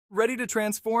Ready to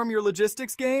transform your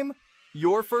logistics game?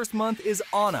 Your first month is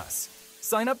on us.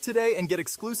 Sign up today and get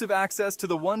exclusive access to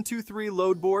the 123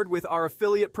 load board with our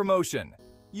affiliate promotion.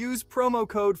 Use promo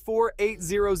code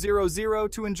 48000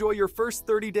 to enjoy your first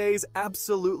 30 days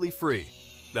absolutely free.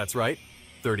 That's right,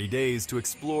 30 days to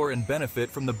explore and benefit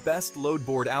from the best load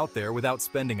board out there without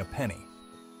spending a penny.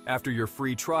 After your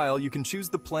free trial, you can choose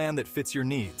the plan that fits your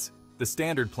needs. The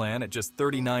standard plan at just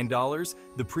 $39,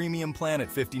 the premium plan at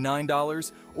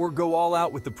 $59, or go all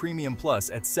out with the Premium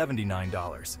Plus at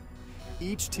 $79.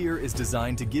 Each tier is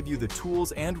designed to give you the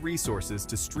tools and resources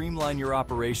to streamline your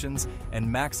operations and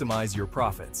maximize your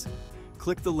profits.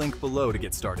 Click the link below to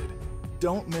get started.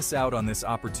 Don't miss out on this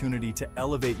opportunity to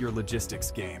elevate your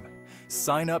logistics game.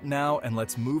 Sign up now and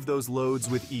let's move those loads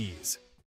with ease.